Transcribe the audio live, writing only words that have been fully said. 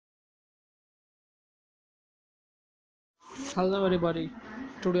Hello everybody,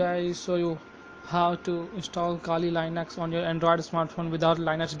 today I show you how to install Kali Linux on your Android smartphone without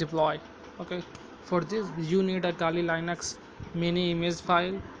Linux deploy. Okay, for this you need a Kali Linux mini image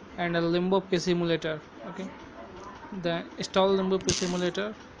file and a limbo PC emulator. Okay, then install limbo PC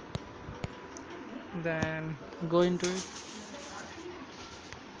emulator, then go into it,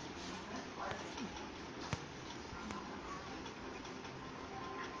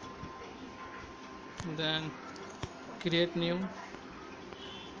 then create new,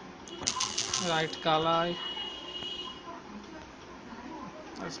 write Kali,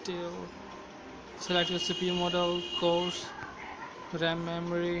 still select your CPU model, cores, RAM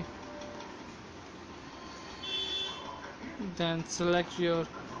memory, then select your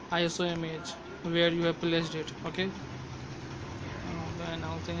ISO image where you have placed it. Okay, when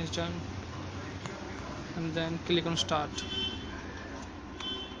everything is done, and then click on starting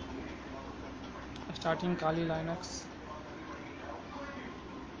Kali Linux.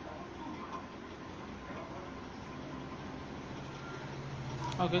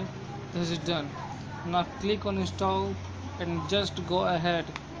 Okay, this is done. Now click on install and just go ahead,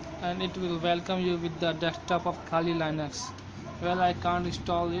 and it will welcome you with the desktop of Kali Linux. Well, I can't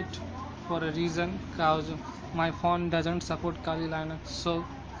install it for a reason cause my phone doesn't support Kali Linux. So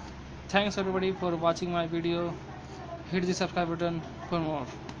thanks everybody for watching my video. Hit the subscribe button for more.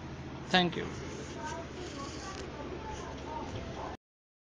 Thank you.